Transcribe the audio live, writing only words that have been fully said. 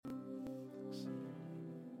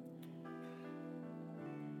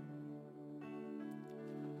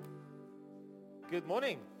Good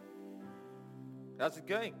morning. How's it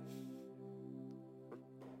going?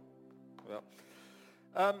 Well,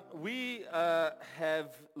 we have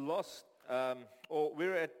lost, or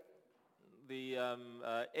we're at the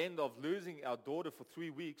end of losing our daughter for 3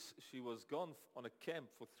 weeks. She was gone on a camp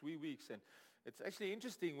for 3 weeks, and it's actually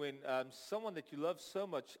interesting when someone that you love so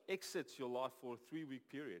much exits your life for a 3-week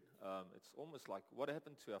period. It's almost like what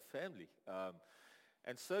happened to our family.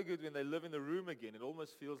 And so good when they live in the room again. It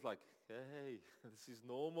almost feels like, hey, this is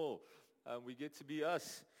normal. We get to be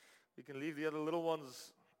us. We can leave the other little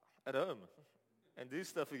ones at home and do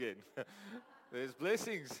stuff again. There's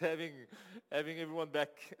blessings having everyone back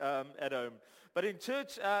at home. But in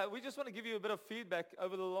church, we just want to give you a bit of feedback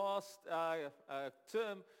over the last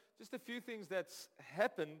term. Just a few things that's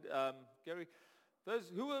happened. Gary,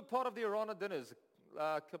 those who were part of the Arana dinners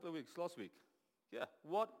a couple of weeks, last week. Yeah,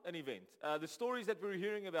 what an event. The stories that we were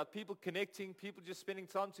hearing about people connecting, people just spending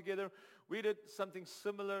time together. We did something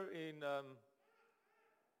similar in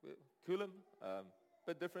Coolum,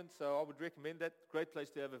 but different, so I would recommend that. Great place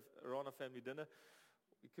to have a Arana family dinner.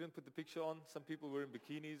 We couldn't put the picture on. Some people were in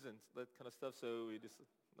bikinis and that kind of stuff, so we just,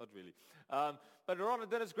 not really. But Arana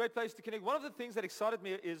dinner is a great place to connect. One of the things that excited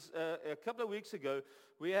me is a couple of weeks ago,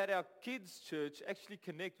 we had our kids' church actually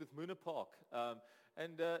connect with Moona Park.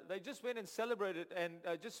 And they just went and celebrated and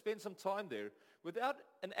just spent some time there without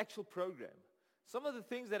an actual program. Some of the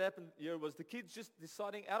things that happened here was the kids just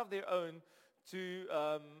deciding out of their own to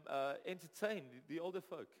entertain the older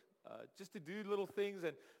folk, just to do little things,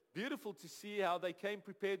 and beautiful to see how they came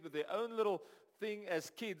prepared with their own little thing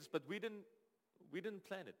as kids, but we didn't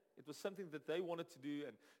plan it. It was something that they wanted to do,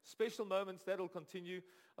 and special moments, that'll continue.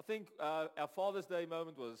 I think our Father's Day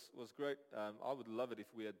moment was great. I would love it if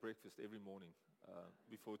we had breakfast every morning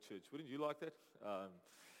before church. Wouldn't you like that? I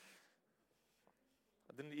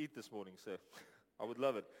didn't eat this morning, so I would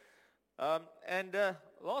love it. And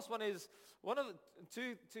last one is one of the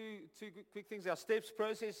two quick things. Our STEPS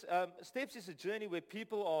process. STEPS is a journey where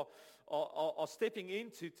people are stepping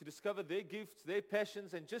into to discover their gifts, their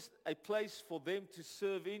passions, and just a place for them to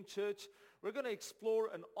serve in church. We're going to explore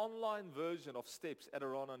an online version of STEPS at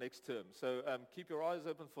Arana next term. So keep your eyes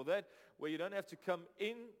open for that, where you don't have to come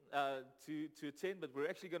in to attend, but we're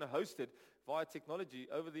actually going to host it via technology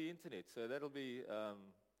over the internet. So that'll be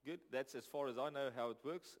good. That's as far as I know how it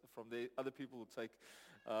works. From there, other people will take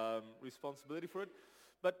responsibility for it.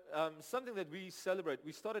 But something that we celebrate,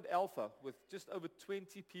 we started Alpha with just over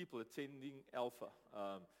 20 people attending Alpha.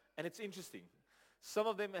 And it's interesting. Some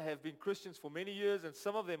of them have been Christians for many years, and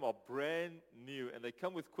some of them are brand new. And they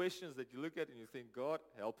come with questions that you look at and you think, God,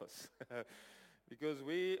 help us. Because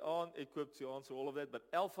we aren't equipped to answer all of that. But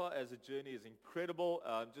Alpha as a journey is incredible.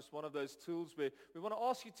 Just one of those tools where we want to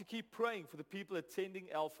ask you to keep praying for the people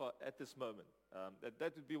attending Alpha at this moment.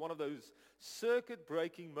 That would be one of those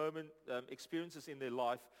circuit-breaking experiences in their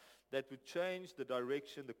life that would change the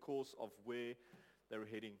direction, the course of where they're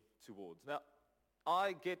heading towards. Now,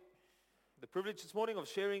 I get the privilege this morning of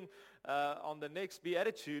sharing on the next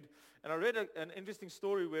Beatitude. And I read an interesting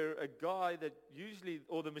story where a guy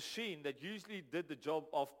the machine that usually did the job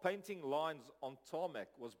of painting lines on tarmac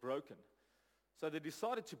was broken. So they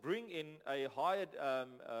decided to bring in a hired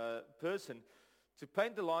person to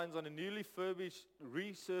paint the lines on a newly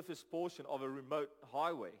resurfaced portion of a remote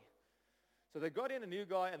highway. So they got in a new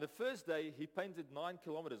guy, and the first day he painted 9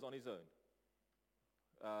 kilometers on his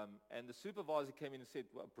own. And the supervisor came in and said,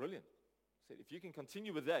 well, brilliant. Said, if you can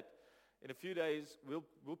continue with that, in a few days,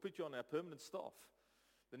 we'll put you on our permanent staff.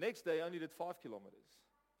 The next day, I only did 5 kilometers.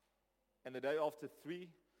 And the day after, 3,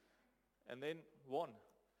 and then 1.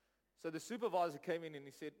 So the supervisor came in and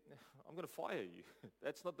he said, I'm going to fire you.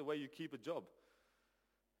 That's not the way you keep a job.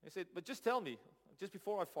 He said, but just tell me, just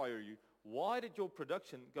before I fire you, why did your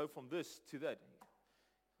production go from this to that?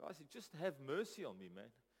 I said, just have mercy on me, man.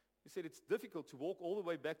 He said, it's difficult to walk all the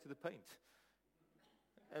way back to the paint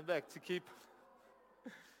and back to keep.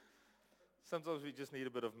 Sometimes we just need a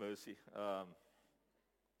bit of mercy.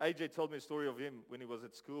 AJ told me a story of him when he was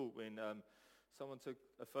at school, when someone took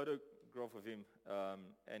a photograph of him,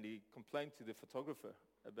 and he complained to the photographer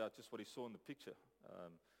about just what he saw in the picture.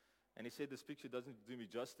 And he said, this picture doesn't do me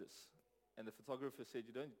justice. And the photographer said,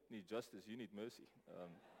 you don't need justice, you need mercy.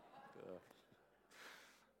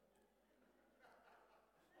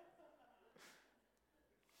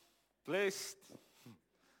 Blessed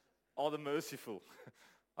are the merciful.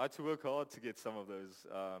 I had to work hard to get some of those.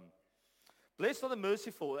 Blessed are the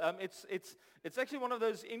merciful. It's actually one of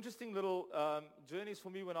those interesting little journeys for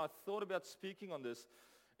me when I thought about speaking on this.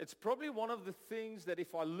 It's probably one of the things that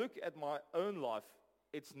if I look at my own life,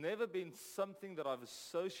 it's never been something that I've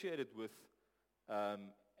associated with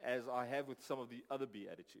as I have with some of the other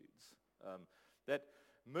Beatitudes. That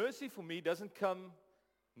mercy for me doesn't come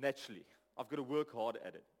naturally. I've got to work hard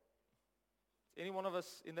at it. Any one of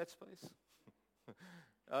us in that space?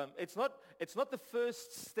 It's not the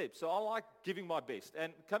first step, so I like giving my best.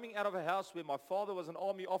 And coming out of a house where my father was an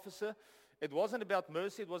army officer, it wasn't about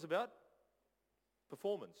mercy, it was about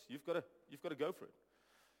performance. You've got to go for it.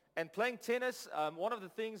 And playing tennis, one of the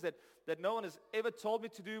things that no one has ever told me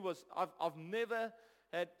to do was I've never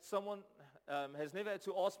had someone has never had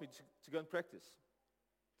to ask me to go and practice.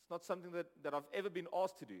 It's not something that I've ever been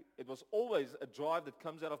asked to do. It was always a drive that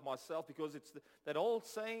comes out of myself, because it's that old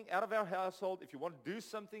saying out of our household, if you want to do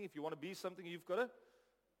something, if you want to be something, you've got to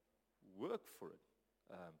work for it.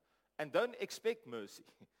 And don't expect mercy.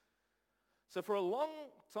 So for a long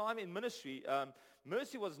time in ministry,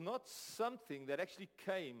 mercy was not something that actually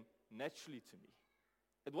came naturally to me.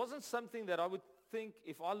 It wasn't something that I would think,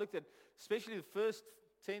 if I looked at, especially the first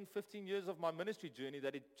 10, 15 years of my ministry journey,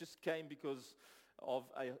 that it just came because of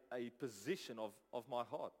a position of my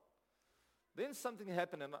heart. Then something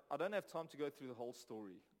happened, and I don't have time to go through the whole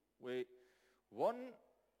story, where one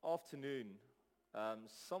afternoon,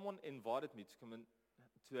 someone invited me to come in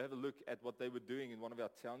to have a look at what they were doing in one of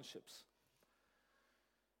our townships.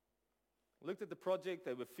 Looked at the project,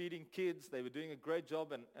 they were feeding kids, they were doing a great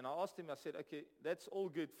job, and I asked him, I said, okay, that's all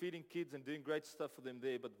good, feeding kids and doing great stuff for them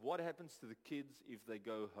there, but what happens to the kids if they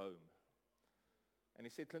go home? And he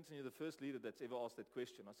said, Clinton, you're the first leader that's ever asked that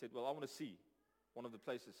question. I said, well, I want to see one of the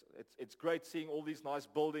places. It's great seeing all these nice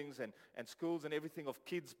buildings and schools and everything of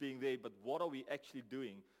kids being there, but what are we actually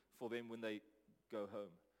doing for them when they go home?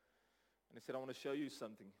 And he said, I want to show you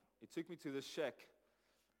something. He took me to this shack.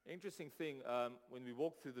 Interesting thing, when we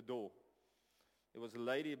walked through the door, there was a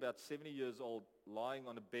lady about 70 years old lying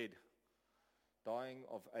on a bed, dying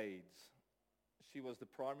of AIDS. She was the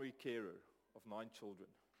primary carer of 9 children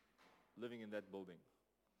living in that building.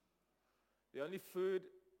 The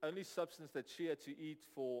only substance that she had to eat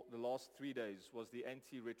for the last 3 days was the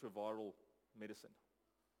antiretroviral medicine.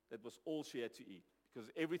 That was all she had to eat, because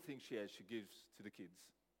everything she has, she gives to the kids,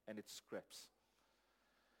 and it's scraps.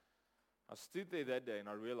 I stood there that day and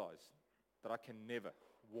I realized that I can never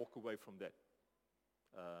walk away from that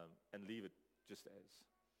and leave it just as.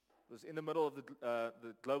 It was in the middle of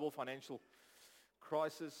the global financial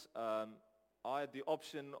crisis. I had the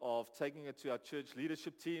option of taking it to our church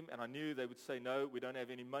leadership team, and I knew they would say, no, we don't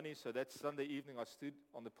have any money. So that Sunday evening, I stood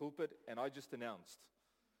on the pulpit, and I just announced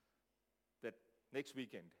that next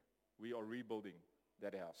weekend, we are rebuilding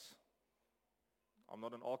that house. I'm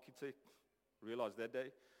not an architect. Realized that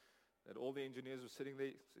day that all the engineers were sitting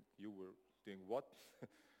there. Said, you were doing what?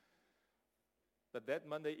 But that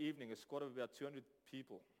Monday evening, a squad of about 200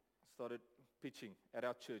 people started pitching at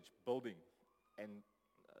our church, building and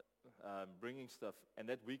bringing stuff. And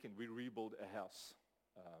that weekend, we rebuilt a house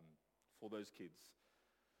for those kids.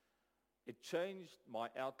 It changed my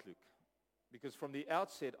outlook, because from the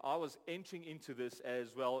outset, I was entering into this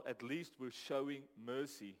as, well, at least we're showing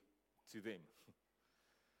mercy to them.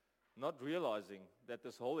 Not realizing that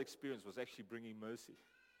this whole experience was actually bringing mercy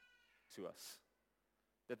to us.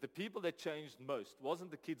 That the people that changed most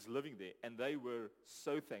wasn't the kids living there, and they were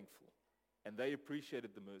so thankful, and they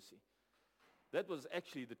appreciated the mercy. That was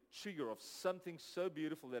actually the trigger of something so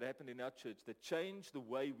beautiful that happened in our church that changed the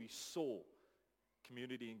way we saw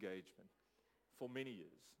community engagement for many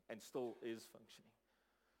years, and still is functioning.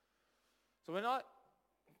 So when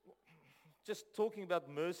just talking about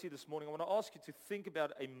mercy this morning, I want to ask you to think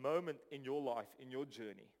about a moment in your life, in your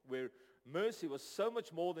journey, where mercy was so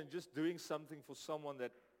much more than just doing something for someone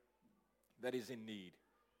that is in need.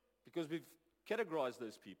 Because we've categorized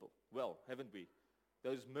those people well, haven't we?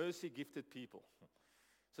 Those mercy-gifted people.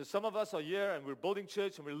 So some of us are here and we're building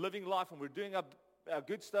church and we're living life and we're doing our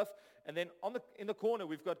good stuff. And then in the corner,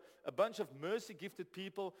 we've got a bunch of mercy-gifted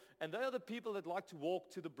people. And they are the people that like to walk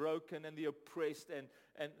to the broken and the oppressed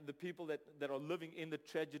and the people that are living in the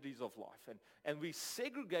tragedies of life. And we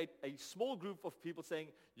segregate a small group of people saying,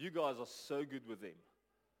 you guys are so good with them.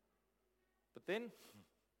 But then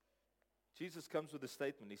Jesus comes with a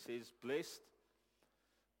statement. He says, blessed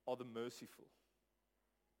are the merciful.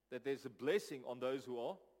 That there's a blessing on those who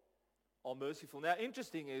are merciful. Now,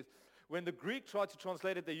 interesting is, when the Greek tried to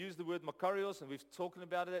translate it, they used the word makarios, and we've talked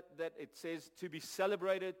about it, that it says to be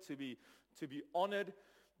celebrated, to be honored.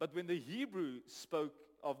 But when the Hebrew spoke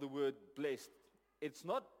of the word blessed, it's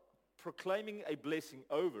not proclaiming a blessing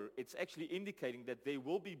over. It's actually indicating that there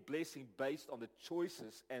will be blessing based on the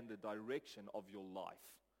choices and the direction of your life.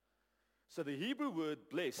 So the Hebrew word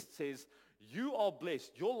blessed says, You are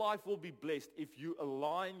blessed. Your life will be blessed if you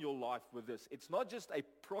align your life with this. It's not just a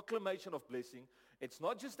proclamation of blessing. It's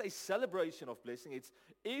not just a celebration of blessing. It's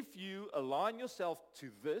if you align yourself to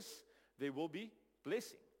this, there will be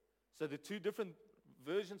blessing. So the two different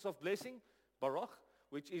versions of blessing, Baruch,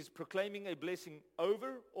 which is proclaiming a blessing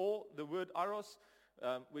over, or the word Aros,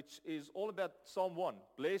 which is all about Psalm 1.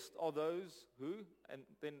 Blessed are those who, and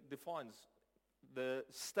then defines the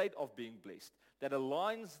state of being blessed, that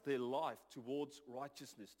aligns their life towards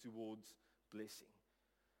righteousness, towards blessing.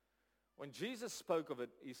 When Jesus spoke of it,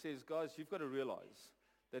 he says, guys, you've got to realize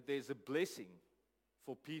that there's a blessing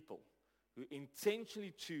for people who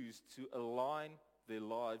intentionally choose to align their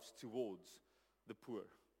lives towards the poor,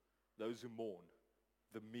 those who mourn,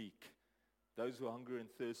 the meek, those who hunger and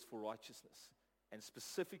thirst for righteousness. And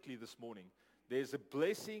specifically this morning, there's a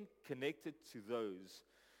blessing connected to those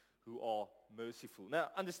who are merciful. Now,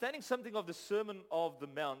 understanding something of the Sermon of the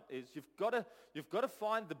Mount is you've got to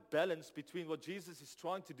find the balance between what Jesus is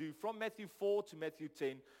trying to do from Matthew 4 to Matthew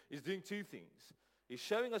 10. He's doing two things. He's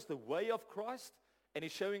showing us the way of Christ, and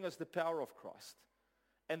he's showing us the power of Christ.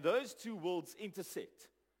 And those two worlds intersect.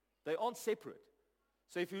 They aren't separate.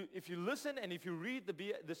 So if you listen and if you read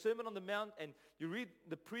the Sermon on the Mount and you read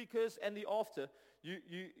the precursor and the after,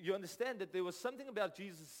 you understand that there was something about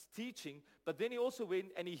Jesus' teaching, but then he also went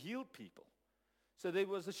and he healed people. So there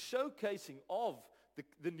was a showcasing of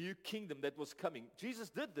the new kingdom that was coming. Jesus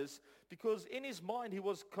did this because in his mind he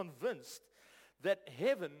was convinced that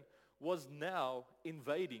heaven was now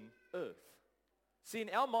invading earth. See, in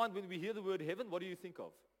our mind, when we hear the word heaven, what do you think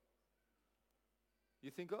of?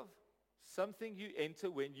 You think of something you enter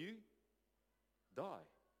when you die.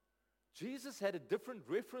 Jesus had a different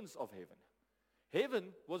reference of heaven. Heaven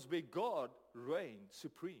was where God reigned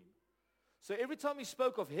supreme. So every time he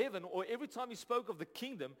spoke of heaven, or every time he spoke of the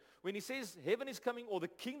kingdom, when he says heaven is coming or the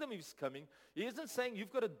kingdom is coming, he isn't saying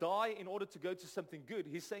you've got to die in order to go to something good.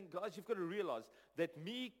 He's saying, guys, you've got to realize that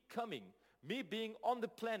me coming, me being on the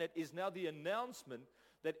planet is now the announcement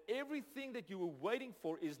that everything that you were waiting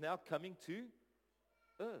for is now coming to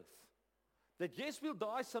earth. That yes, we'll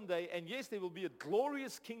die someday, and yes, there will be a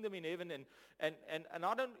glorious kingdom in heaven, and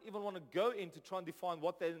I don't even want to go into try and define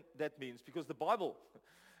what that means, because the Bible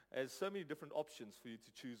has so many different options for you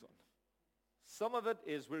to choose on. Some of it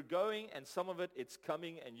is we're going, and some of it it's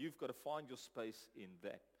coming, and you've got to find your space in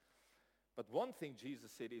that. But one thing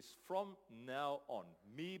Jesus said is, from now on,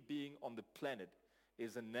 me being on the planet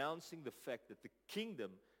is announcing the fact that the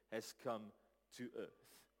kingdom has come to earth.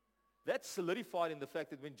 That's solidified in the fact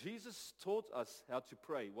that when Jesus taught us how to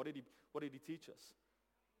pray, what did he teach us?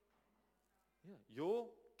 Yeah, your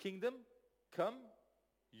kingdom come,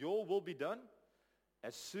 your will be done.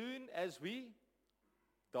 As soon as we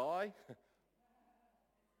die,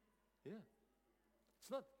 yeah.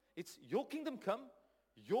 It's your kingdom come,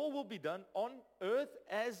 your will be done on earth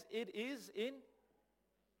as it is in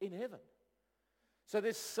heaven. So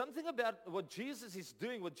there's something about what Jesus is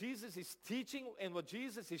doing, what Jesus is teaching, and what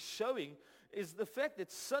Jesus is showing is the fact that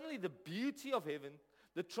suddenly the beauty of heaven,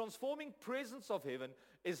 the transforming presence of heaven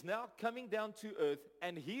is now coming down to earth,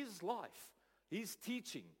 and his life, his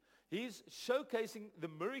teaching, his showcasing the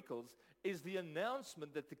miracles is the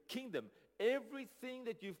announcement that the kingdom, everything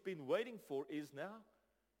that you've been waiting for is now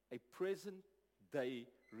a present day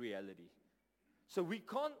reality. So we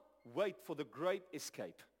can't wait for the great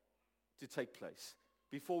escape to take place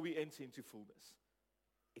before we enter into fullness.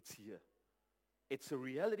 It's here. It's a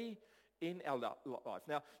reality in our life.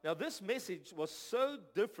 Now this message was so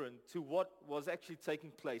different to what was actually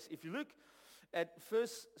taking place. If you look at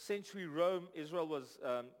first century Rome, Israel was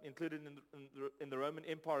included in the Roman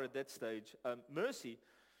Empire at that stage. Mercy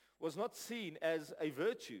was not seen as a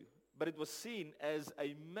virtue, but it was seen as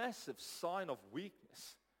a massive sign of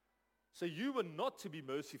weakness. So you were not to be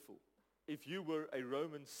merciful if you were a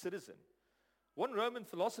Roman citizen. One Roman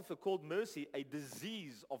philosopher called mercy a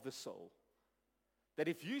disease of the soul. That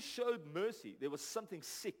if you showed mercy, there was something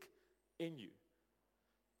sick in you.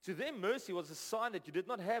 To them, mercy was a sign that you did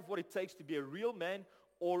not have what it takes to be a real man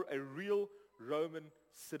or a real Roman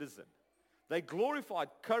citizen. They glorified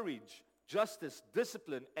courage, justice,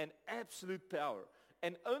 discipline, and absolute power,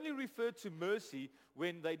 and only referred to mercy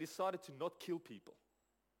when they decided to not kill people.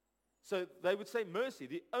 So they would say mercy.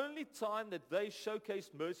 The only time that they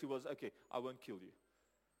showcased mercy was, okay, I won't kill you.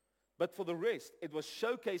 But for the rest, it was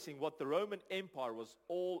showcasing what the Roman Empire was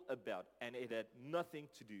all about, and it had nothing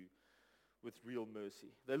to do with real mercy.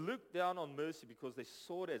 They looked down on mercy because they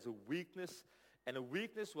saw it as a weakness, and a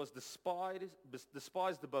weakness was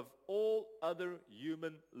despised above all other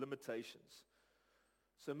human limitations.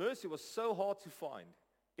 So mercy was so hard to find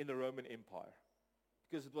in the Roman Empire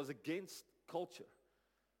because it was against culture.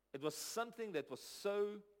 It was something that was so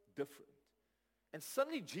different. And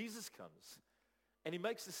suddenly Jesus comes and he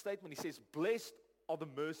makes the statement. He says, blessed are the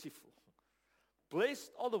merciful.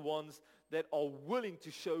 Blessed are the ones that are willing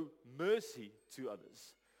to show mercy to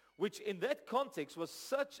others. Which in that context was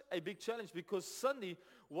such a big challenge, because suddenly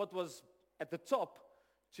what was at the top,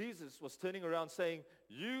 Jesus was turning around saying,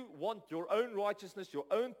 you want your own righteousness, your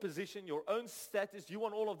own position, your own status, you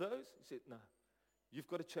want all of those? He said, no, you've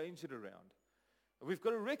got to change it around. And we've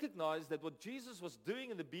got to recognize that what Jesus was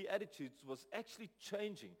doing in the Beatitudes was actually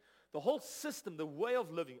changing the whole system, the way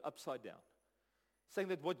of living upside down. Saying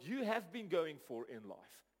that what you have been going for in life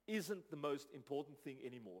isn't the most important thing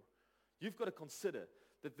anymore. You've got to consider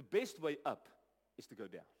that the best way up is to go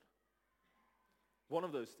down. One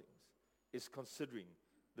of those things is considering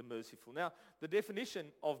the merciful. Now, the definition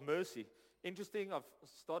of mercy, interesting, I've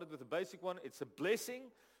started with a basic one. It's a blessing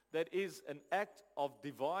that is an act of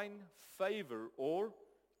divine favor or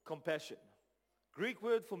compassion. Greek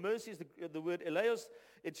word for mercy is the word eleos.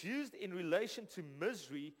 It's used in relation to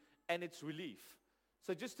misery and its relief.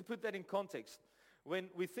 So just to put that in context, when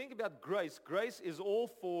we think about grace, grace is all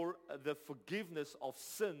for the forgiveness of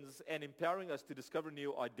sins and empowering us to discover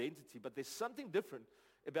new identity. But there's something different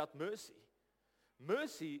about mercy.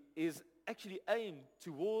 Mercy is actually aimed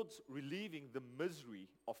towards relieving the misery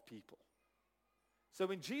of people. So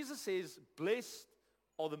when Jesus says, blessed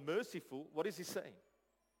are the merciful, what is he saying?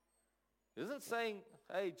 He isn't saying,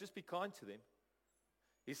 hey, just be kind to them.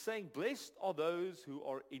 He's saying, blessed are those who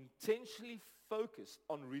are intentionally focused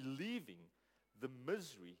on relieving the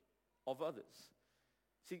misery of others.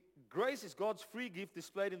 See, grace is God's free gift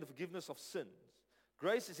displayed in the forgiveness of sins.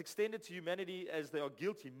 Grace is extended to humanity as they are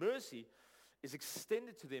guilty. Mercy is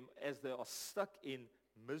extended to them as they are stuck in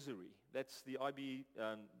misery. That's the IB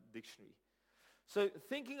dictionary. So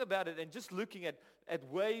thinking about it and just looking at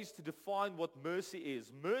ways to define what mercy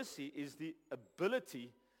is the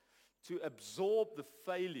ability to absorb the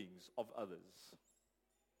failings of others.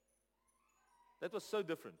 That was so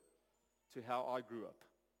different to how I grew up.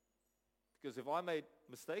 Because if I made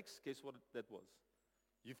mistakes, guess what that was?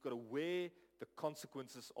 You've got to wear the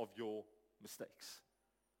consequences of your mistakes.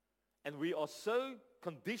 And we are so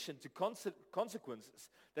conditioned to consequences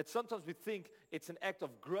that sometimes we think it's an act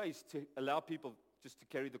of grace to allow people just to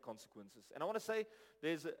carry the consequences. And I want to say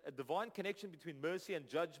there's a divine connection between mercy and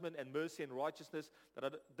judgment and mercy and righteousness that I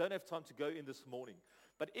don't have time to go in this morning.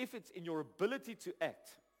 But if it's in your ability to act,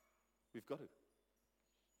 we've got to.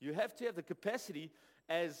 You have to have the capacity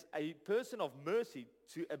as a person of mercy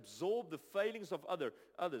to absorb the failings of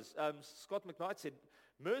others. Scott McKnight said,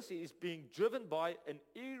 mercy is being driven by an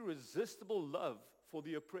irresistible love for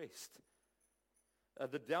the oppressed,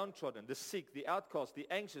 the downtrodden, the sick, the outcast, the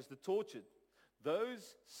anxious, the tortured,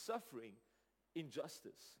 those suffering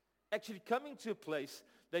injustice. Actually coming to a place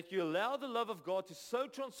that you allow the love of God to so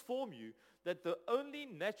transform you that the only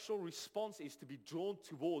natural response is to be drawn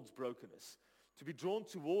towards brokenness, to be drawn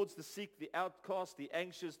towards the sick, the outcast, the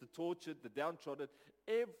anxious, the tortured, the downtrodden,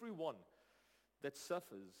 everyone that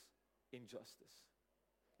suffers injustice.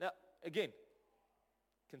 Now, again,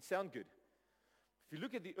 can sound good. If you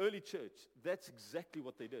look at the early church, that's exactly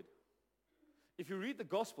what they did. If you read the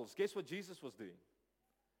Gospels, guess what Jesus was doing?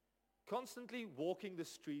 Constantly walking the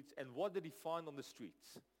streets, and what did he find on the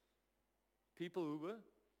streets? People who were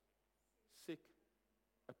sick,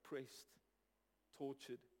 oppressed,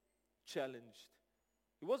 tortured, challenged.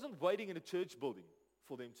 He wasn't waiting in a church building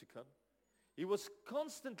for them to come. He was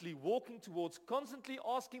constantly walking towards, constantly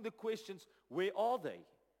asking the questions, where are they?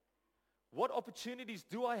 What opportunities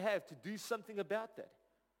do I have to do something about that?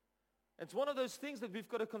 And it's one of those things that we've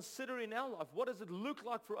got to consider in our life. What does it look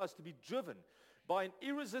like for us to be driven by an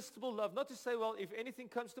irresistible love? Not to say, well, if anything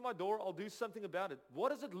comes to my door, I'll do something about it.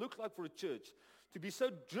 What does it look like for a church to be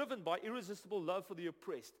so driven by irresistible love for the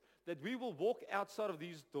oppressed that we will walk outside of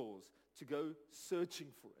these doors to go searching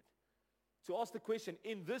for it? To ask the question,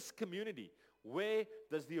 in this community, where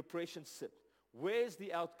does the oppression sit? Where's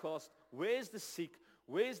the outcast? Where's the sick?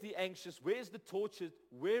 Where's the anxious? Where's the tortured?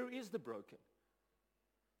 Where is the broken?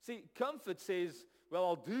 See, comfort says, well,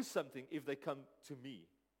 I'll do something if they come to me.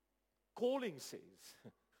 Calling says,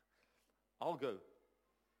 I'll go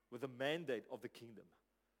with the mandate of the kingdom,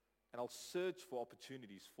 and I'll search for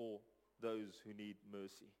opportunities for those who need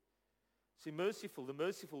mercy. See, the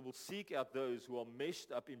merciful will seek out those who are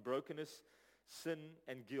meshed up in brokenness, sin,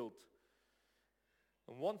 and guilt.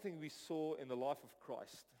 And one thing we saw in the life of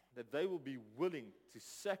Christ, that they will be willing to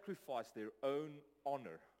sacrifice their own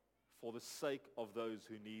honor for the sake of those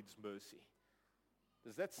who needs mercy.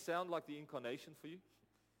 Does that sound like the incarnation for you?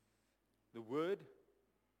 The Word,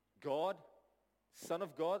 God, Son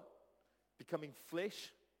of God, becoming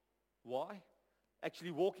flesh. Why?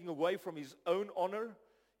 Actually walking away from his own honor,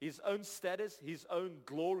 his own status, his own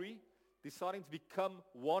glory, deciding to become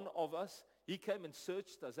one of us. He came and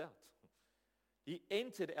searched us out. He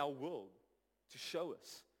entered our world to show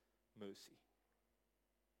us mercy.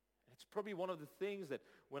 It's probably one of the things that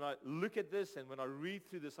when I look at this and when I read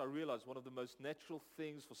through this, I realize one of the most natural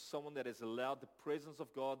things for someone that has allowed the presence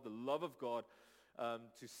of God, the love of God,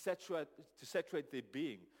 to saturate their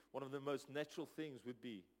being, one of the most natural things would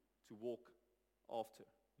be to walk after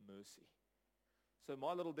mercy. So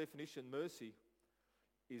my little definition, mercy,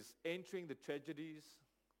 is entering the tragedies,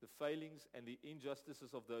 the failings, and the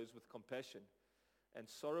injustices of those with compassion and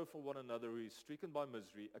sorrow for one another who is stricken by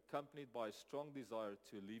misery, accompanied by a strong desire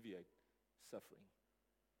to alleviate suffering.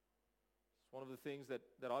 It's one of the things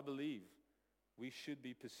that I believe we should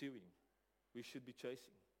be pursuing. We should be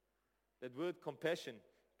chasing. That word compassion,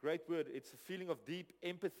 great word. It's a feeling of deep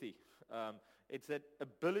empathy. It's that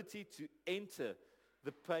ability to enter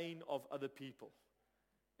the pain of other people.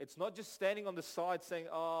 It's not just standing on the side saying,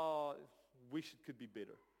 oh, wish it could be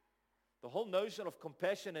better. The whole notion of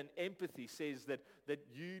compassion and empathy says that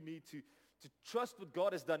you need to trust what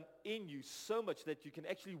God has done in you so much that you can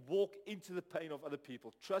actually walk into the pain of other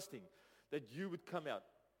people, trusting that you would come out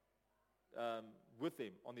with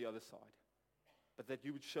them on the other side, but that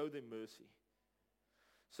you would show them mercy.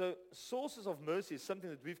 So sources of mercy is something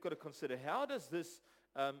that we've got to consider. How is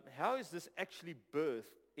this actually birthed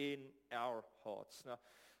in our hearts? Now,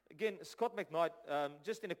 again, Scott McKnight,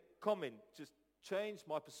 just in a comment, just changed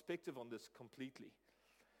my perspective on this completely.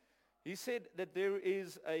 He said that there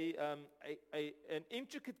is an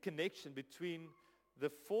intricate connection between the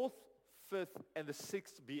fourth, fifth, and the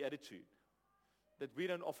sixth beatitude that we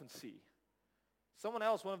don't often see. Someone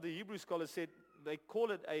else, one of the Hebrew scholars, said they call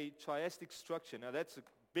it a chiastic structure. Now that's a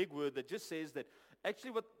big word that just says that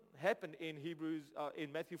actually what happened in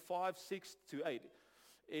in Matthew 5, 6 to 8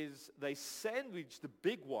 is they sandwiched the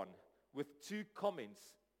big one with two comments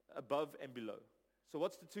above and below. So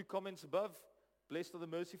what's the two comments above? Blessed are the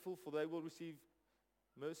merciful, for they will receive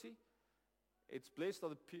mercy. It's blessed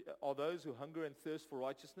are those who hunger and thirst for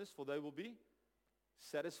righteousness, for they will be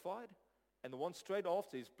satisfied. And the one straight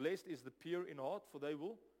after is blessed is the pure in heart, for they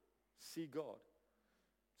will see God.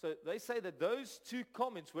 So they say that those two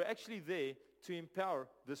comments were actually there to empower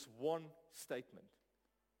this one statement.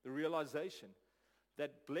 The realization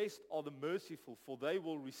that blessed are the merciful, for they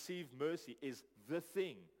will receive mercy, is the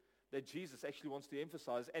thing that Jesus actually wants to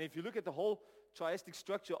emphasize. And if you look at the whole chiastic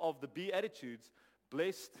structure of the Beatitudes,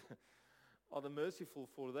 blessed are the merciful,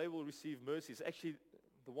 for they will receive mercy, is actually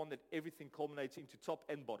the one that everything culminates into, top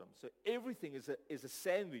and bottom. So everything is a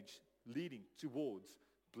sandwich leading towards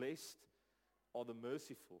blessed are the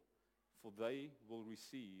merciful, for they will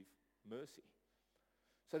receive mercy.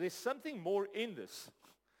 So there's something more in this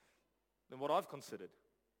than what I've considered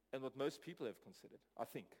and what most people have considered, I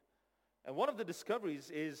think. And one of the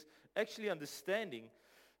discoveries is actually understanding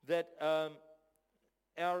that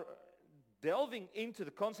our delving into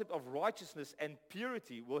the concept of righteousness and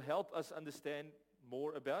purity will help us understand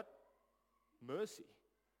more about mercy.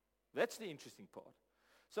 That's the interesting part.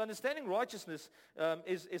 So understanding righteousness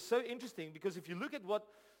is so interesting, because if you look at what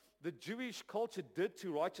the Jewish culture did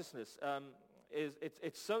to righteousness,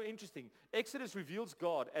 it's so interesting. Exodus reveals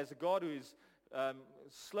God as a God who is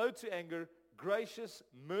slow to anger, gracious,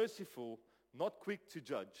 merciful, not quick to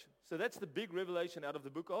judge. So that's the big revelation out of the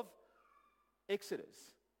book of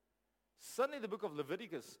Exodus. Suddenly the book of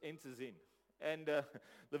Leviticus enters in. And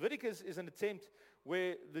Leviticus is an attempt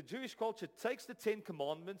where the Jewish culture takes the 10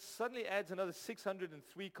 commandments, suddenly adds another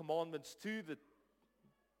 603 commandments to the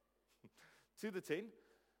 10,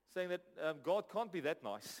 saying that God can't be that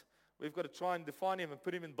nice. We've got to try and define him and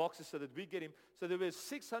put him in boxes so that we get him. So there were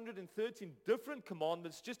 613 different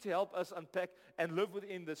commandments just to help us unpack and live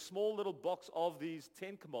within the small little box of these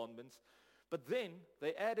 10 commandments. But then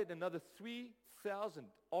they added another 3,000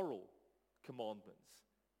 oral commandments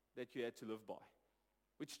that you had to live by,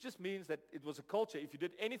 which just means that it was a culture. If you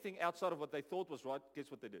did anything outside of what they thought was right, guess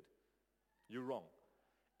what they did? You're wrong.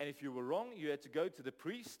 And if you were wrong, you had to go to the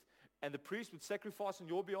priest, and the priest would sacrifice on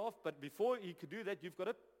your behalf. But before he could do that, you've got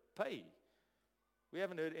to pay. We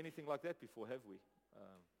haven't heard anything like that before, have we?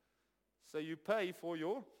 So you pay for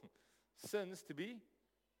your sins to be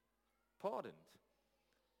pardoned.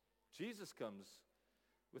 Jesus comes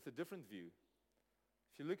with a different view.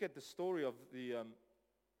 If you look at the story of the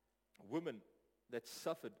woman that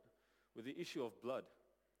suffered with the issue of blood,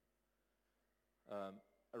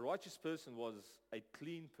 a righteous person was a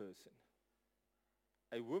clean person.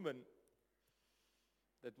 A woman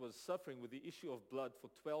that was suffering with the issue of blood for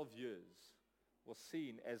 12 years was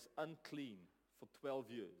seen as unclean for 12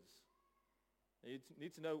 years. You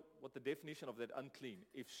need to know what the definition of that unclean.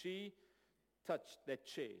 If she touched that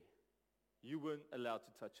chair, you weren't allowed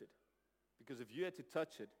to touch it. Because if you had to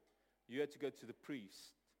touch it, you had to go to the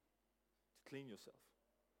priest to clean yourself.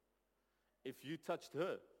 If you touched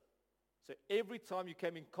her, so every time you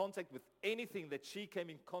came in contact with anything that she came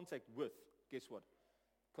in contact with, guess what?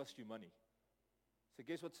 It cost you money. So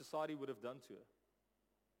guess what society would have done to her?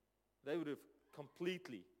 They would have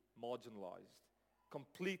completely marginalized,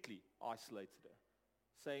 completely isolated her,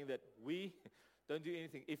 saying that we don't do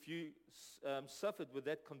anything. If you suffered with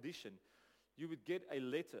that condition, you would get a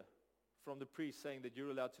letter from the priest saying that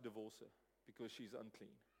you're allowed to divorce her because she's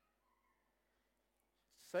unclean.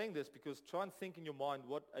 Saying this because try and think in your mind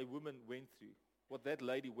what a woman went through, what that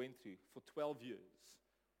lady went through for 12 years.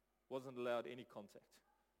 Wasn't allowed any contact.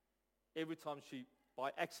 Every time she,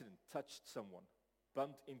 by accident, touched someone,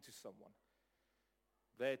 bumped into someone,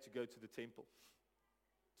 they had to go to the temple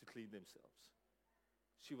to clean themselves.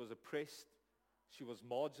 She was oppressed. She was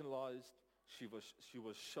marginalized. She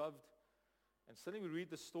was shoved. And suddenly we read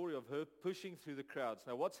the story of her pushing through the crowds.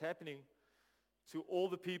 Now what's happening to all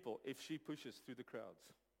the people if she pushes through the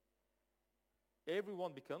crowds?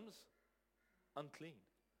 Everyone becomes unclean.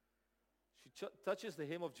 She touches the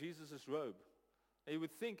hem of Jesus' robe. And you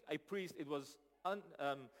would think a priest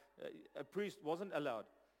wasn't allowed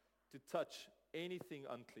to touch anything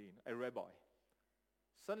unclean, a rabbi.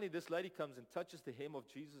 Suddenly this lady comes and touches the hem of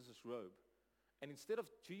Jesus' robe. And instead of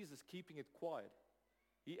Jesus keeping it quiet,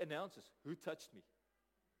 he announces, "Who touched me?"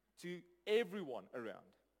 to everyone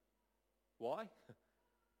around. Why?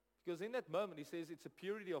 Because in that moment he says it's a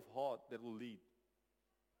purity of heart that will lead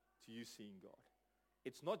to you seeing God.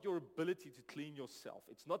 It's not your ability to clean yourself.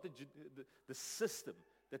 It's not the system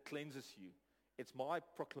that cleanses you. It's my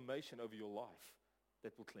proclamation over your life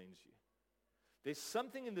that will cleanse you. There's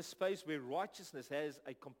something in the space where righteousness has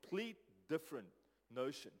a complete different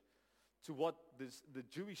notion to what the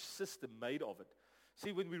Jewish system made of it.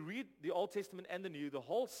 See, when we read the Old Testament and the New, the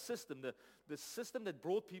whole system, the system that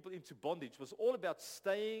brought people into bondage was all about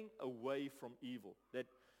staying away from evil. That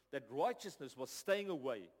righteousness was staying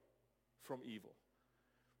away from evil.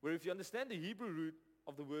 Where if you understand the Hebrew root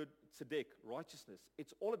of the word tzedek, righteousness,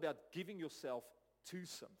 it's all about giving yourself to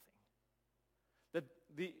something. That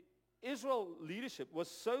the Israel leadership was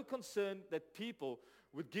so concerned that people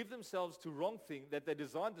would give themselves to wrong thing that they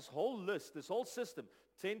designed this whole list, this whole system,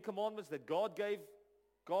 10 commandments that God gave,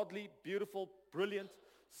 godly, beautiful, brilliant,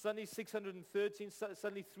 suddenly 613,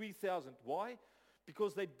 suddenly 3,000. Why?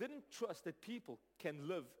 Because they didn't trust that people can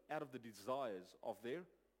live out of the desires of their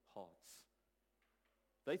hearts.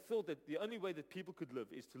 They thought that the only way that people could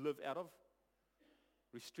live is to live out of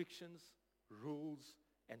restrictions, rules,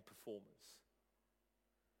 and performance.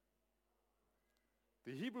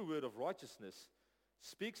 The Hebrew word of righteousness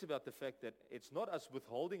speaks about the fact that it's not us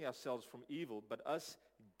withholding ourselves from evil, but us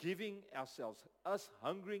giving ourselves, us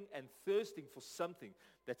hungering and thirsting for something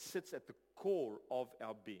that sits at the core of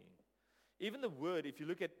our being. Even the word, if you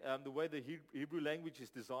look at the way the Hebrew language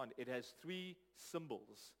is designed, it has 3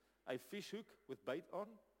 symbols. A fish hook with bait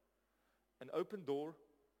on, an open door,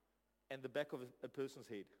 and the back of a person's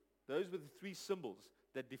head. Those were the 3 symbols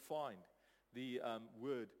that defined the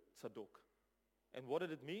word tzadok. And what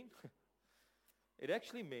did it mean? It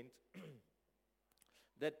actually meant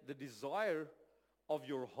that the desire of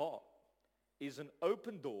your heart is an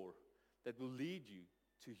open door that will lead you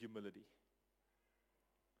to humility.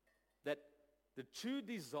 That the true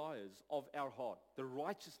desires of our heart, the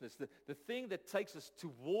righteousness, the thing that takes us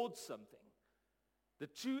towards something, the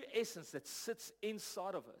true essence that sits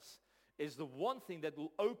inside of us is the one thing that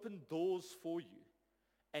will open doors for you.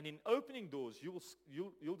 And in opening doors,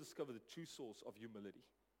 you'll discover the true source of humility.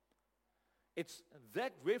 It's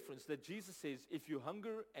that reference that Jesus says, if you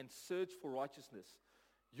hunger and search for righteousness,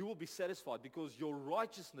 you will be satisfied, because your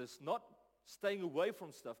righteousness, not staying away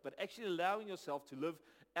from stuff, but actually allowing yourself to live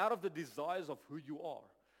out of the desires of who you are,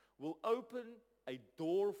 will open a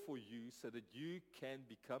door for you so that you can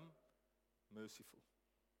become merciful,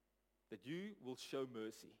 that you will show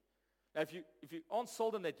mercy. Now, if you aren't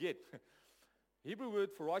sold on that yet, Hebrew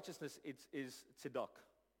word for righteousness is tzedak.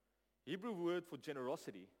 Hebrew word for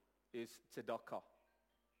generosity is tzedakah.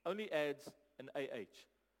 Only adds an AH.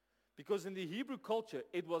 Because in the Hebrew culture,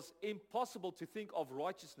 it was impossible to think of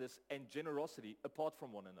righteousness and generosity apart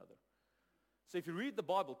from one another. So if you read the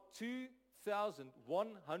Bible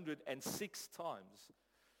 2,106 times,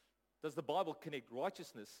 does the Bible connect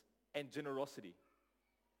righteousness and generosity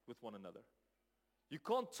with one another? You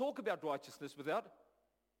can't talk about righteousness without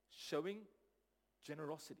showing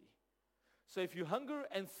generosity. So if you hunger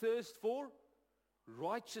and thirst for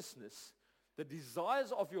righteousness, the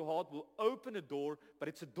desires of your heart will open a door, but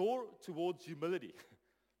it's a door towards humility.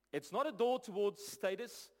 It's not a door towards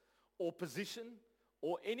status or position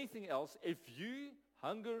or anything else. If you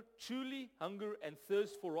truly hunger and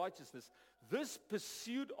thirst for righteousness, this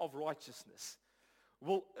pursuit of righteousness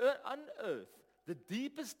will unearth the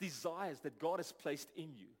deepest desires that God has placed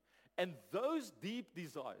in you. And those deep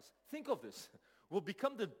desires, think of this, will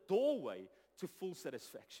become the doorway to full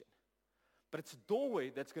satisfaction. But it's a doorway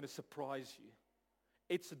that's going to surprise you.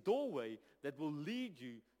 It's a doorway that will lead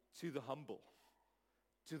you to the humble,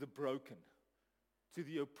 to the broken, to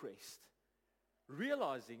the oppressed.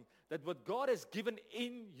 Realizing that what God has given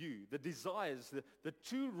in you, the desires, the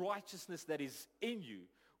true righteousness that is in you,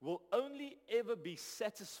 will only ever be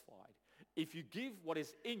satisfied if you give what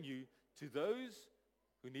is in you to those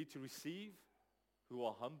who need to receive, who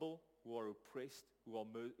are humble, who are oppressed, who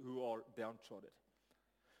are downtrodden.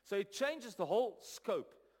 So it changes the whole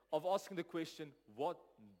scope of asking the question, what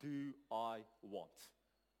do I want?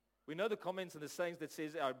 We know the comments and the sayings that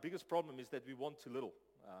says our biggest problem is that we want too little.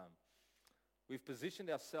 We've positioned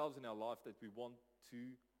ourselves in our life that we want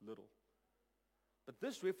too little. But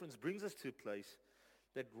this reference brings us to a place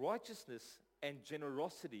that righteousness and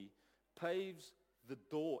generosity paves the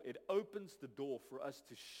door. It opens the door for us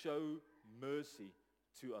to show mercy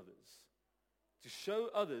to others. To show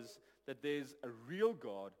others that there's a real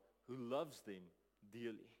God who loves them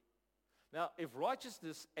dearly. Now, if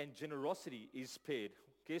righteousness and generosity is paired,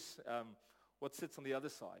 guess what sits on the other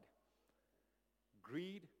side?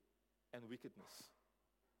 Greed and wickedness.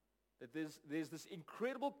 That there's this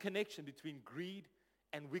incredible connection between greed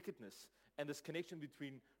and wickedness, and this connection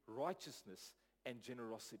between righteousness and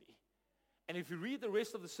generosity. And if you read the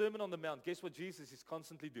rest of the Sermon on the Mount, guess what Jesus is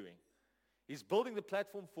constantly doing? He's building the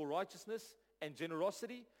platform for righteousness and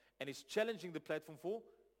generosity, and he's challenging the platform for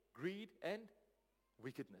greed and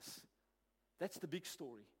wickedness. That's the big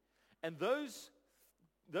story. And those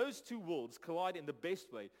two worlds collide in the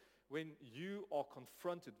best way when you are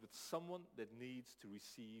confronted with someone that needs to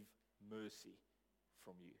receive mercy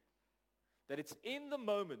from you. That it's in the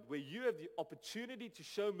moment where you have the opportunity to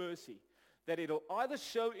show mercy, that it'll either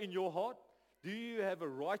show in your heart, do you have a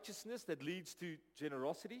righteousness that leads to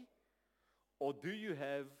generosity, or do you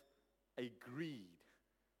have a greed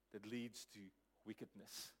that leads to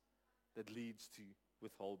wickedness, that leads to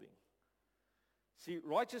withholding? See,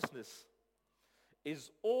 righteousness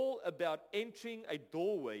is all about entering a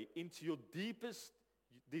doorway into your deepest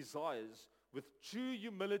desires with true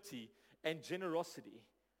humility and generosity.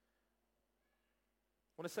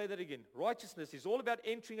 I want to say that again. Righteousness is all about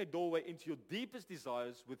entering a doorway into your deepest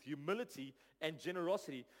desires with humility and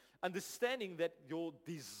generosity, understanding that your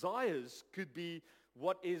desires could be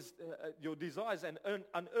what is your desires, and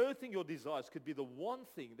unearthing your desires could be the one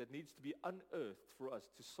thing that needs to be unearthed for us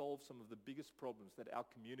to solve some of the biggest problems that our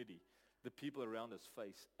community, the people around us,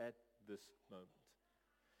 face at this moment.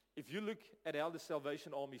 If you look at how the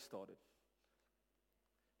Salvation Army started,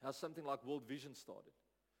 how something like World Vision started,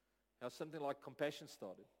 how something like Compassion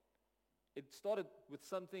started, it started with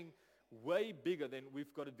something way bigger than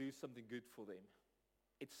we've got to do something good for them.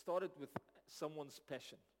 It started with someone's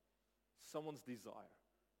passion, someone's desire,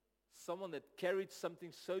 someone that carried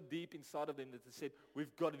something so deep inside of them that they said,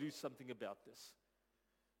 we've got to do something about this.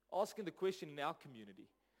 Asking the question in our community,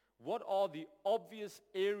 what are the obvious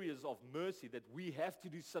areas of mercy that we have to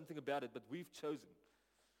do something about it, but we've chosen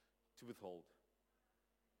to withhold,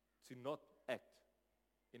 to not act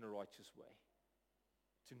in a righteous way,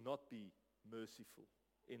 to not be merciful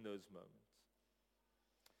in those moments?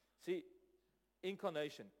 See,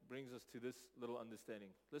 incarnation brings us to this little understanding.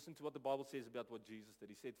 Listen to what the Bible says about what Jesus did.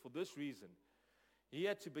 He said, for this reason, he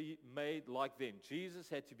had to be made like them. Jesus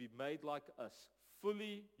had to be made like us,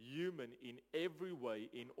 fully human in every way,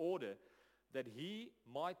 in order that he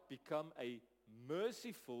might become a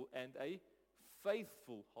merciful and a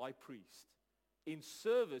faithful high priest in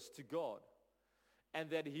service to God, and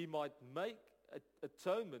that he might make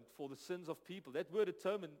atonement for the sins of people. That word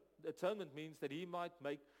atonement means that he might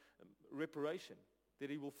make reparation, that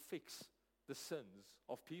he will fix the sins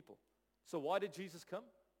of people. So why did Jesus come?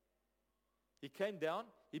 He came down,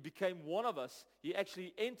 he became one of us, he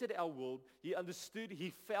actually entered our world, he understood,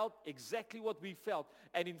 he felt exactly what we felt,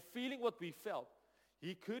 and in feeling what we felt,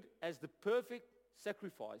 he could, as the perfect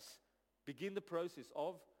sacrifice, begin the process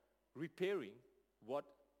of repairing what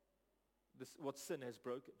sin has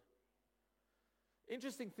broken.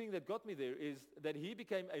 Interesting thing that got me there is that he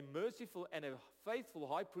became a merciful and a faithful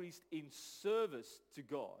high priest in service to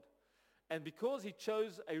God. And because he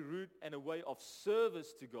chose a route and a way of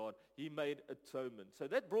service to God, he made atonement. So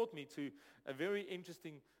that brought me to a very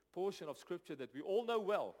interesting portion of Scripture that we all know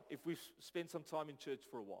well if we've spent some time in church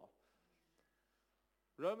for a while.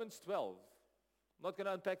 Romans 12. I'm not going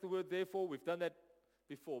to unpack the word therefore. We've done that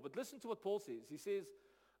before. But listen to what Paul says. He says,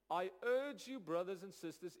 I urge you, brothers and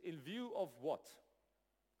sisters, in view of what?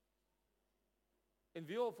 In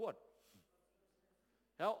view of what?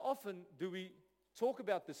 How often do we talk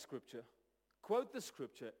about the Scripture, quote the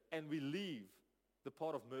Scripture, and we leave the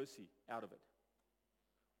part of mercy out of it?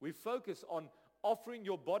 We focus on offering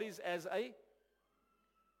your bodies as a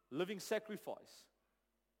living sacrifice.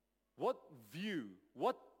 What view,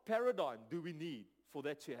 what paradigm do we need for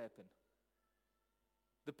that to happen?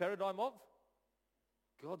 The paradigm of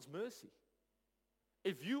God's mercy.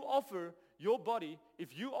 If you offer your body,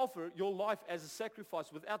 if you offer your life as a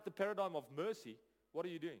sacrifice without the paradigm of mercy, what are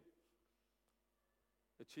you doing?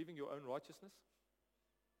 Achieving your own righteousness?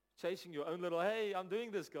 Chasing your own little, hey, I'm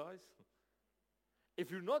doing this, guys. If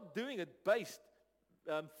you're not doing it based,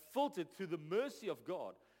 filtered through the mercy of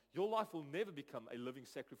God, your life will never become a living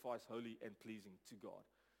sacrifice, holy and pleasing to God.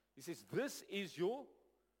 He says, this is your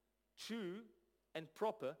true and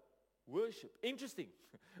proper worship. Interesting.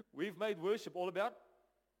 We've made worship all about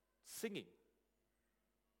singing.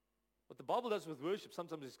 What the Bible does with worship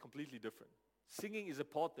sometimes is completely different. Singing is a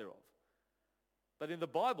part thereof. But in the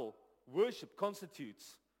Bible, worship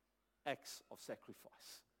constitutes acts of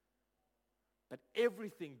sacrifice. But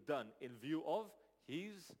everything done in view of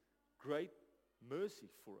His great mercy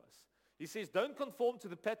for us. He says, don't conform to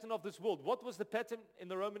the pattern of this world. What was the pattern in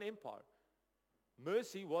the Roman Empire?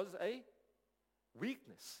 Mercy was a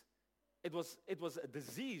weakness. It was a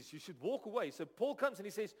disease. You should walk away. So Paul comes and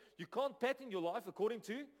he says, you can't pattern your life according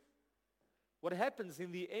to what happens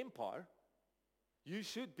in the empire. You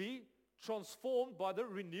should be transformed by the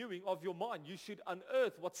renewing of your mind. You should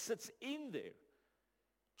unearth what sits in there.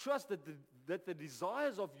 Trust that the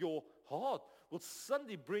desires of your heart will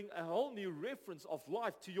suddenly bring a whole new reference of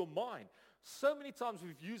life to your mind. So many times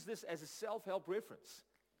we've used this as a self-help reference.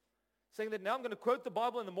 Saying that now I'm going to quote the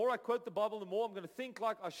Bible, and the more I quote the Bible, the more I'm going to think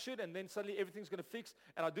like I should, and then suddenly everything's going to fix,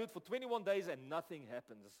 and I do it for 21 days and nothing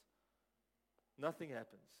happens. Nothing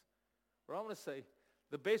happens. But I'm going to say,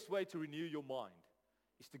 the best way to renew your mind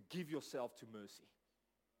is to give yourself to mercy.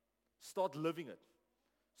 Start living it.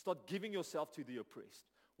 Start giving yourself to the oppressed.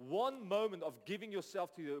 One moment of giving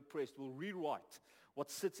yourself to the oppressed will rewrite what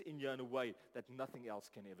sits in you in a way that nothing else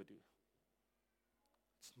can ever do.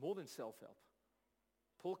 It's more than self-help.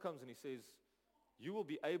 Paul comes and he says, you will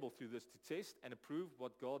be able through this to test and approve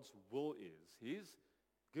what God's will is. His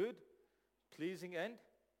good, pleasing, and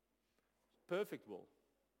perfect will.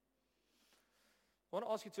 I want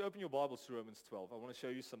to ask you to open your Bibles to Romans 12. I want to show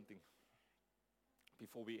you something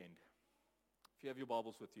before we end. If you have your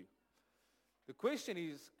Bibles with you. The question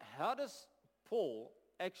is, how does Paul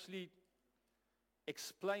actually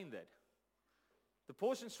explain that? The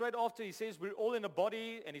portion straight after, he says we're all in a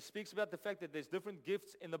body, and he speaks about the fact that there's different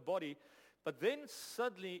gifts in the body. But then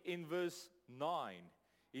suddenly in verse 9,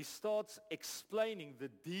 he starts explaining the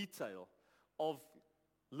detail of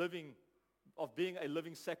being a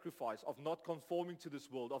living sacrifice, of not conforming to this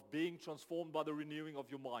world, of being transformed by the renewing of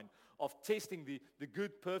your mind, of testing the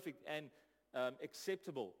good, perfect, and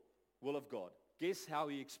acceptable will of God. Guess how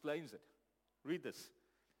he explains it? Read this.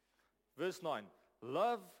 Verse 9.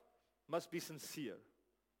 Love must be sincere.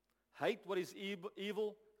 Hate what is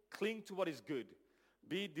evil. Cling to what is good.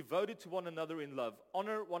 Be devoted to one another in love.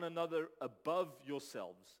 Honor one another above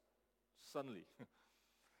yourselves. Suddenly,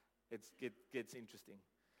 it gets interesting.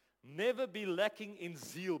 Never be lacking in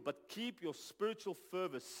zeal, but keep your spiritual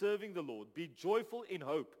fervor serving the Lord. Be joyful in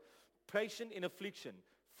hope, patient in affliction,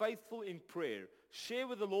 faithful in prayer. Share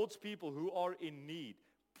with the Lord's people who are in need.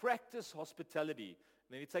 Practice hospitality.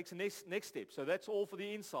 And then he takes the next step. So that's all for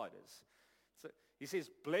the insiders. So he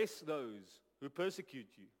says, bless those who persecute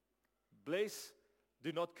you. Bless,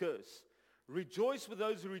 do not curse. Rejoice with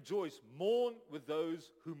those who rejoice. Mourn with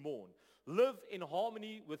those who mourn. Live in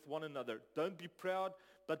harmony with one another. Don't be proud,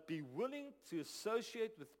 but be willing to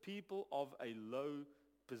associate with people of a low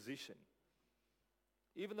position.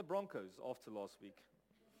 Even the Broncos after last week.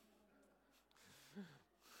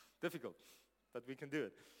 Difficult, but we can do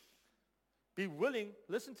it. Be willing,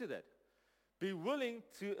 listen to that. Be willing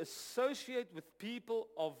to associate with people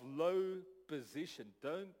of low position.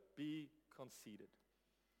 Don't be conceited.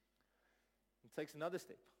 It takes another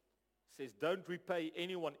step. It says, don't repay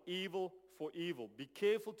anyone evil for evil. Be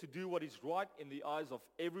careful to do what is right in the eyes of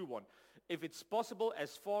everyone. If it's possible,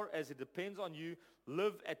 as far as it depends on you,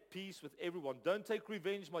 live at peace with everyone. Don't take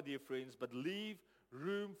revenge, my dear friends, but leave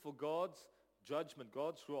room for God's judgment,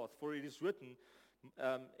 God's wrath. For it is written,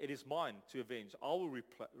 it is mine to avenge. I will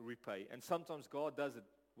repay. And sometimes God does it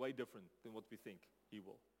way different than what we think he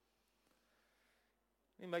will.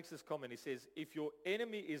 He makes this comment. He says, if your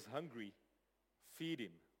enemy is hungry, feed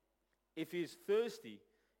him. If he is thirsty,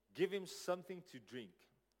 give him something to drink.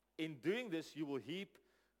 In doing this, you will heap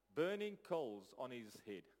burning coals on his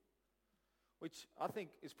head, which I think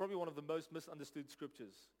is probably one of the most misunderstood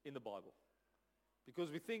scriptures in the Bible.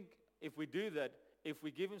 Because we think if we do that, if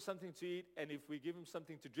we give him something to eat and if we give him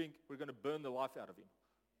something to drink, we're going to burn the life out of him.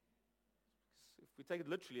 If we take it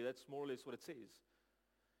literally, that's more or less what it says.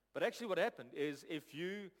 But actually what happened is if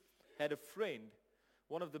you had a friend,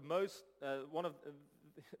 one of the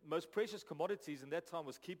most precious commodities in that time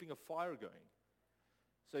was keeping a fire going.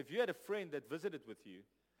 So if you had a friend that visited with you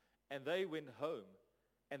and they went home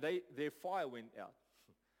and their fire went out,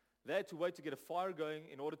 they had to wait to get a fire going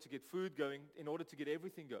in order to get food going, in order to get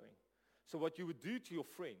everything going. So what you would do to your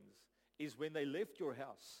friends is when they left your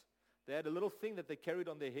house, they had a little thing that they carried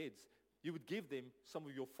on their heads. You would give them some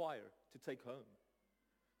of your fire to take home.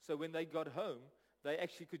 So when they got home, they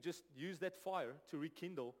actually could just use that fire to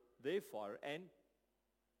rekindle their fire, and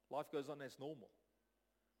life goes on as normal.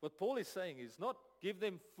 What Paul is saying is not give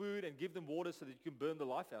them food and give them water so that you can burn the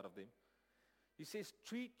life out of them. He says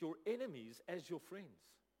treat your enemies as your friends.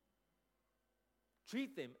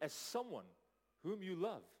 Treat them as someone whom you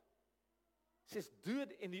love. He says do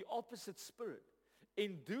it in the opposite spirit.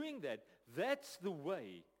 In doing that, that's the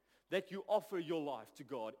way that you offer your life to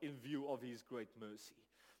God in view of his great mercy.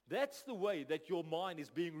 That's the way that your mind is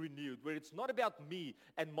being renewed, where it's not about me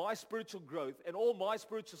and my spiritual growth and all my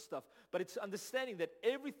spiritual stuff, but it's understanding that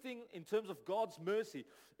everything in terms of God's mercy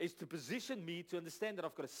is to position me to understand that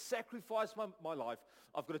I've got to sacrifice my life,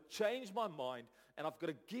 I've got to change my mind, and I've got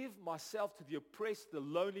to give myself to the oppressed, the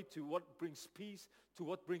lonely, to what brings peace, to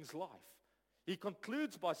what brings life. He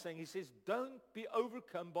concludes by saying, he says, don't be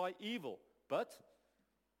overcome by evil, but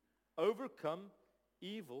overcome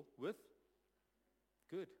evil with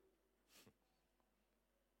good.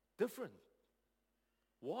 Different.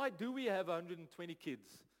 Why do we have 120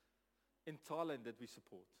 kids in Thailand that we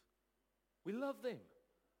support? We love them.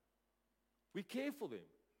 We care for them.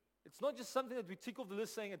 It's not just something that we tick off the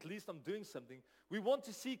list saying, at least I'm doing something. We want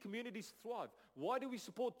to see communities thrive. Why do we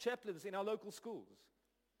support chaplains in our local schools?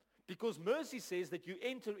 Because mercy says that you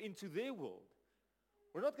enter into their world.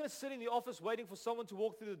 We're not going to sit in the office waiting for someone to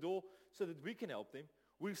walk through the door so that we can help them.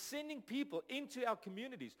 We're sending people into our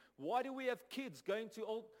communities. Why do we have kids going to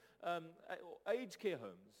old aged care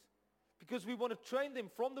homes? Because we want to train them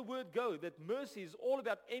from the word go that mercy is all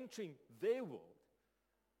about entering their world.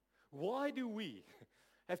 Why do we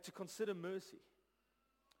have to consider mercy?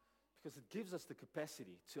 Because it gives us the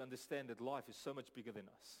capacity to understand that life is so much bigger than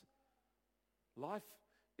us. Life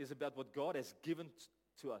is about what God has given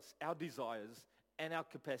to us, our desires and our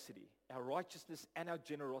capacity, our righteousness and our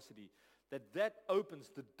generosity, that opens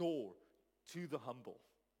the door to the humble.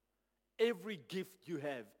 Every gift you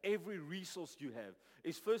have, every resource you have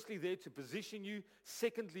is firstly there to position you,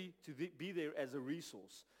 secondly to be there as a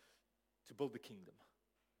resource to build the kingdom,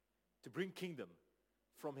 to bring kingdom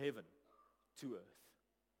from heaven to earth.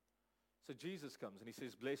 So Jesus comes and he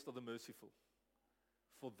says, blessed are the merciful,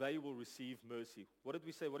 for they will receive mercy. What did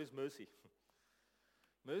we say? What is mercy?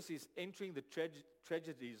 Mercy is entering the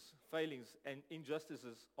tragedies, failings, and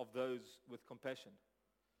injustices of those with compassion.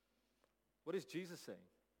 What is Jesus saying?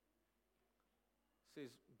 He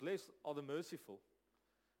says, blessed are the merciful,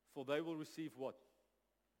 for they will receive what?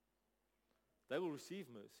 They will receive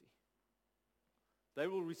mercy. They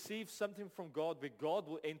will receive something from God where God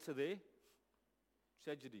will enter their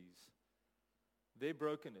tragedies, their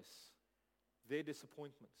brokenness, their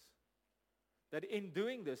disappointments. That in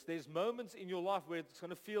doing this, there's moments in your life where it's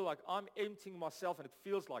going to feel like I'm emptying myself and it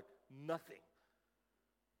feels like nothing.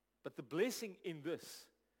 But the blessing in this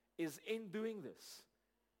is in doing this,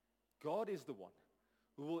 God is the one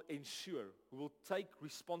who will ensure, who will take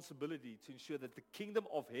responsibility to ensure that the kingdom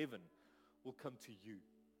of heaven will come to you.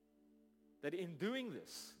 That in doing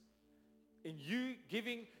this, in you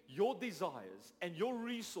giving your desires and your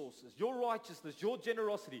resources, your righteousness, your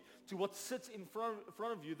generosity to what sits in front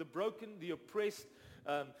of you, the broken, the oppressed,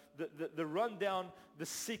 the run down, the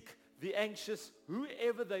sick, the anxious,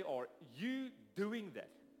 whoever they are, you doing that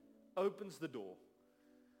opens the door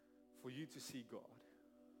for you to see God.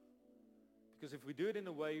 Because if we do it in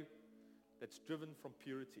a way that's driven from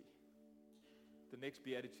purity, the next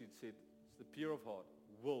beatitude said, the pure of heart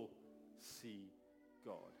will see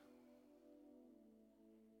God.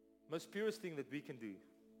 Most purest thing that we can do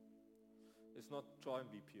is not try and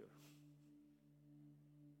be pure.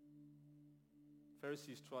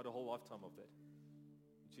 Pharisees tried a whole lifetime of that.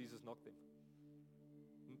 Jesus knocked them.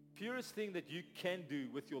 Purest thing that you can do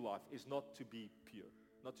with your life is not to be pure.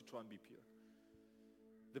 not to try and be pure.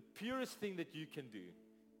 The purest thing that you can do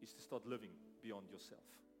is to start living beyond yourself.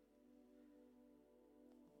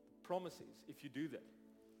 The promise is, if you do that,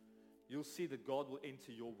 you'll see that God will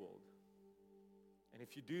enter your world. And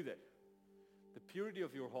if you do that, the purity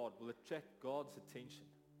of your heart will attract God's attention,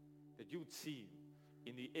 that you would see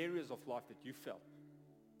in the areas of life that you felt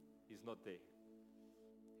He's not there.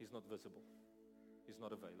 He's not visible. He's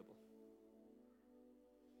not available.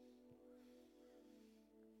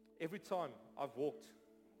 Every time I've walked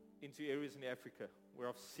into areas in Africa where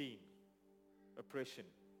I've seen oppression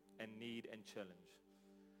and need and challenge,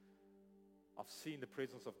 I've seen the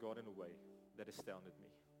presence of God in a way that astounded me.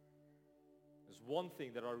 There's one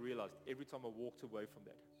thing that I realized every time I walked away from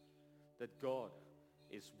that God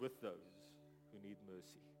is with those who need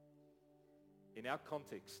mercy. In our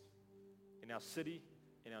context, in our city,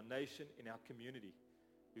 in our nation, in our community,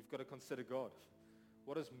 we've got to consider God.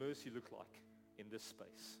 What does mercy look like in this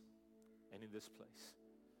space and in this place?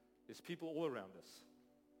 There's people all around us.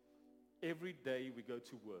 Every day we go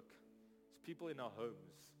to work, there's people in our homes.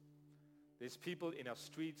 There's people in our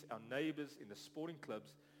streets, our neighbors, in the sporting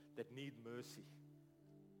clubs that need mercy.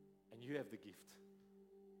 And you have the gift.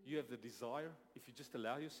 You have the desire, if you just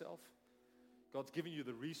allow yourself. God's given you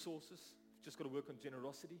the resources. You've just got to work on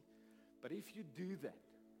generosity. But if you do that,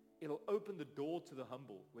 it'll open the door to the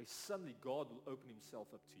humble, where suddenly God will open Himself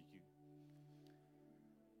up to you.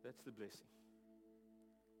 That's the blessing.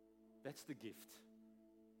 That's the gift.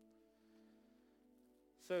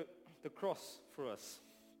 So the cross for us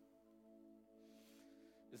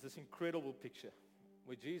is this incredible picture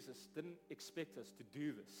where Jesus didn't expect us to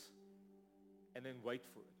do this and then wait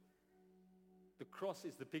for it. The cross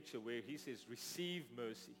is the picture where He says, receive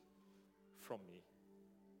mercy from me.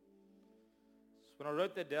 So when I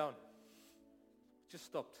wrote that down, I just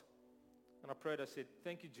stopped and I prayed. I said,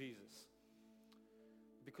 thank you, Jesus.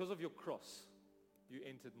 Because of your cross, you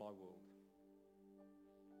entered my world.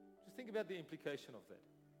 Just think about the implication of that.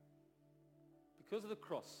 Because of the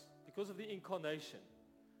cross, because of the incarnation,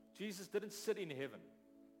 Jesus didn't sit in heaven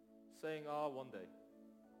saying, one day.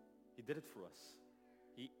 He did it for us.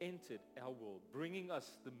 He entered our world, bringing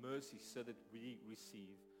us the mercy so that we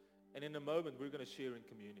receive. And in a moment, we're going to share in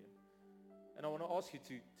communion. And I want to ask you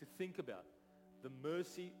to think about the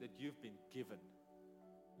mercy that you've been given,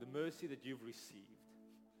 the mercy that you've received.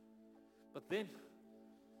 But then,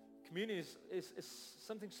 communion is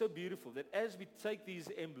something so beautiful that as we take these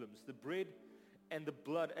emblems, the bread and the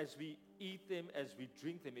blood, as we eat them, as we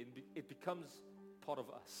drink them, it becomes part of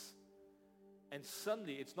us. And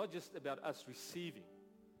suddenly, it's not just about us receiving,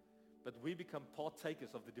 but we become partakers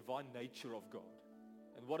of the divine nature of God.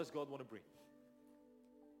 And what does God want to bring?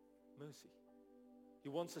 Mercy. He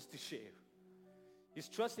wants us to share. He's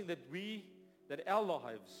trusting that our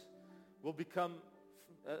lives will become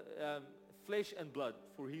flesh and blood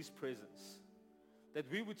for His presence. That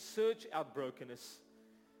we would search out brokenness,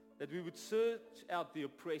 that we would search out the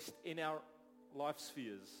oppressed in our life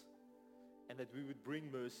spheres, and that we would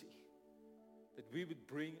bring mercy, that we would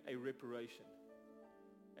bring a reparation,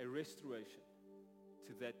 a restoration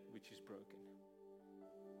to that which is broken.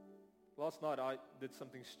 Last night I did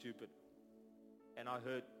something stupid, and I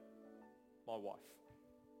hurt my wife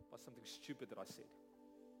by something stupid that I said.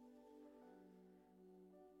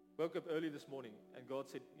 Woke up early this morning, and God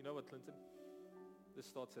said, you know what, Clinton? This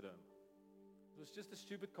starts at home. It was just a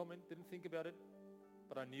stupid comment, didn't think about it,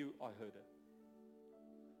 but I knew I heard her.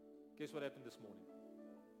 Guess what happened this morning?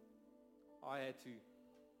 I had to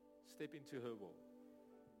step into her world,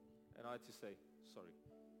 and I had to say, sorry.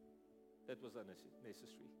 That was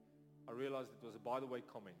unnecessary. I realized it was a by-the-way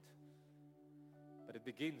comment, but it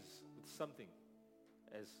begins with something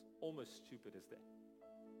as almost stupid as that.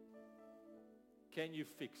 Can you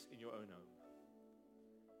fix in your own home?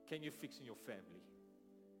 Can you fix in your family?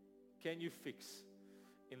 Can you fix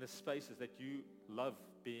in the spaces that you love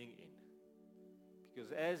being in?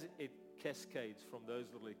 Because as it cascades from those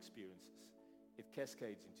little experiences, it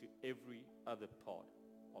cascades into every other part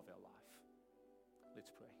of our life. Let's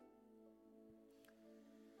pray.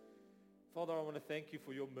 Father, I want to thank you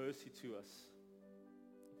for your mercy to us.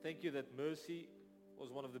 Thank you that mercy was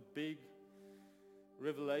one of the big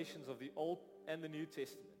revelations of the Old and the New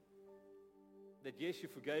Testament. That yes, you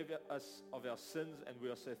forgave us of our sins, and we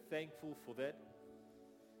are so thankful for that.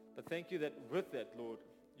 But thank you that with that, Lord,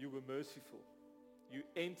 you were merciful. You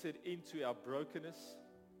entered into our brokenness.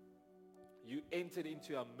 You entered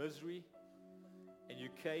into our misery, and you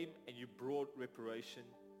came and you brought reparation.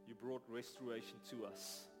 You brought restoration to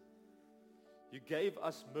us. You gave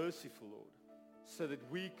us merciful, Lord, so that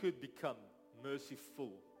we could become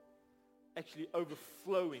merciful, actually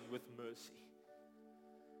overflowing with mercy.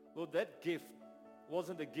 Lord, that gift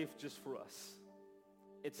wasn't a gift just for us.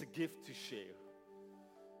 It's a gift to share.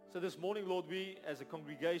 So this morning, Lord, we as a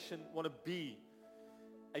congregation want to be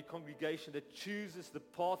a congregation that chooses the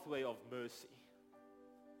pathway of mercy,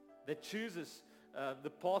 that chooses the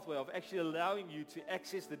pathway of actually allowing you to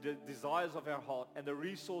access the desires of our heart and the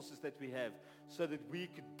resources that we have so that we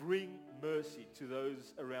could bring mercy to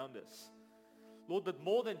those around us. Lord, but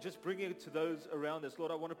more than just bringing it to those around us,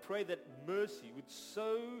 Lord, I want to pray that mercy would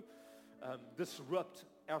so disrupt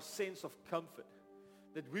our sense of comfort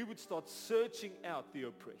that we would start searching out the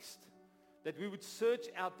oppressed, that we would search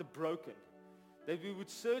out the broken, that we would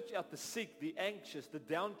search out the sick, the anxious, the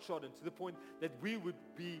downtrodden, to the point that we would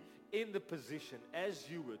be in the position, as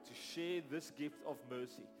you were, to share this gift of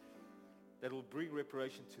mercy that will bring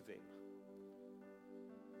reparation to them.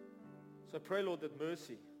 So I pray, Lord, that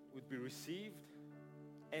mercy would be received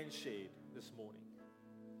and shared this morning.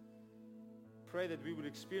 Pray that we would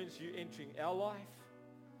experience you entering our life,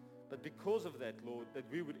 but because of that, Lord, that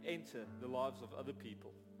we would enter the lives of other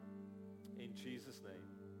people. In Jesus'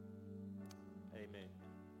 name, amen.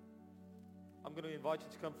 I'm going to invite you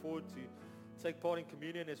to come forward to take part in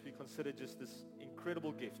communion as we consider just this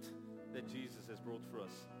incredible gift that Jesus has brought for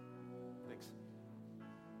us. Thanks.